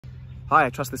Hi, I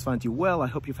trust this finds you well. I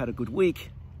hope you've had a good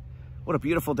week. What a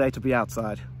beautiful day to be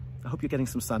outside. I hope you're getting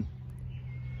some sun.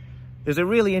 There's a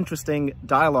really interesting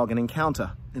dialogue and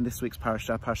encounter in this week's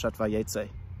parsha, Parshat Vayeitzei.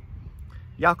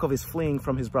 Yaakov is fleeing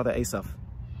from his brother Esav.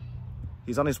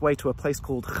 He's on his way to a place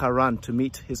called Haran to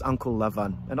meet his uncle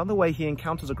Lavan. And on the way, he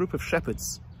encounters a group of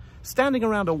shepherds standing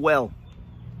around a well.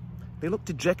 They look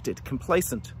dejected,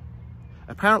 complacent.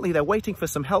 Apparently, they're waiting for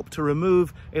some help to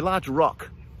remove a large rock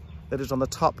that is on the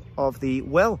top of the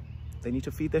well. They need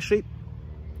to feed their sheep.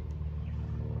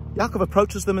 Yaakov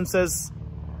approaches them and says,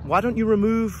 "Why don't you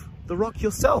remove the rock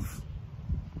yourself?"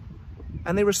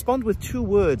 And they respond with two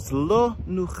words, "Lo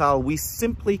nuchal," we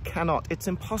simply cannot. It's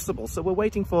impossible. So we're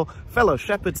waiting for fellow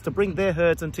shepherds to bring their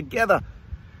herds, and together,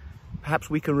 perhaps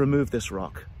we can remove this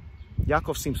rock.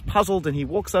 Yaakov seems puzzled, and he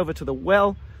walks over to the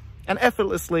well and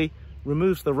effortlessly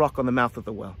removes the rock on the mouth of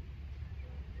the well.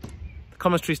 The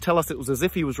commentaries tell us it was as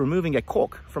if he was removing a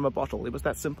cork from a bottle. It was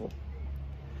that simple.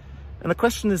 And the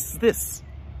question is this.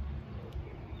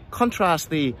 Contrast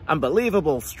the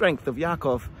unbelievable strength of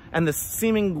Yaakov and the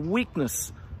seeming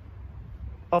weakness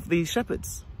of the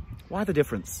shepherds. Why the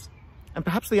difference? And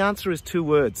perhaps the answer is two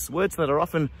words that are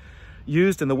often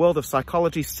used in the world of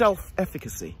psychology: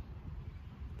 self-efficacy.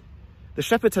 The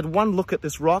shepherds had one look at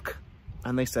this rock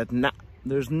and they said, "Nah,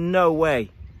 there's no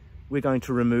way we're going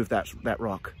to remove that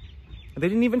rock." And they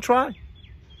didn't even try.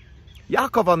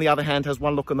 Yaakov, on the other hand, has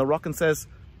one look on the rock and says,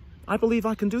 "I believe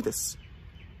I can do this.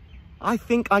 I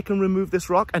think I can remove this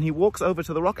rock," and he walks over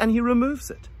to the rock and he removes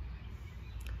it.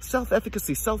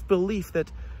 Self-efficacy, self-belief,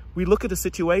 that we look at a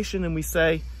situation and we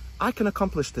say, "I can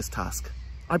accomplish this task.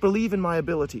 I believe in my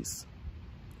abilities."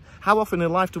 How often in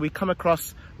life do we come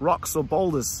across rocks or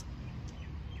boulders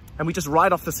and we just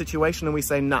write off the situation and we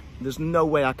say, "Nah, there's no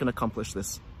way I can accomplish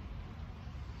this"?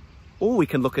 Or we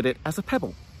can look at it as a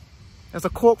pebble, as a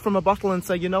cork from a bottle, and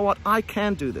say, "You know what? I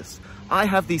can do this. I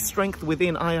have the strength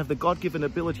within. I have the God-given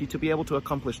ability to be able to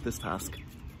accomplish this task."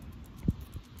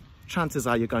 Chances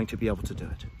are you're going to be able to do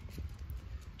it.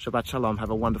 Shabbat Shalom.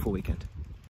 Have a wonderful weekend.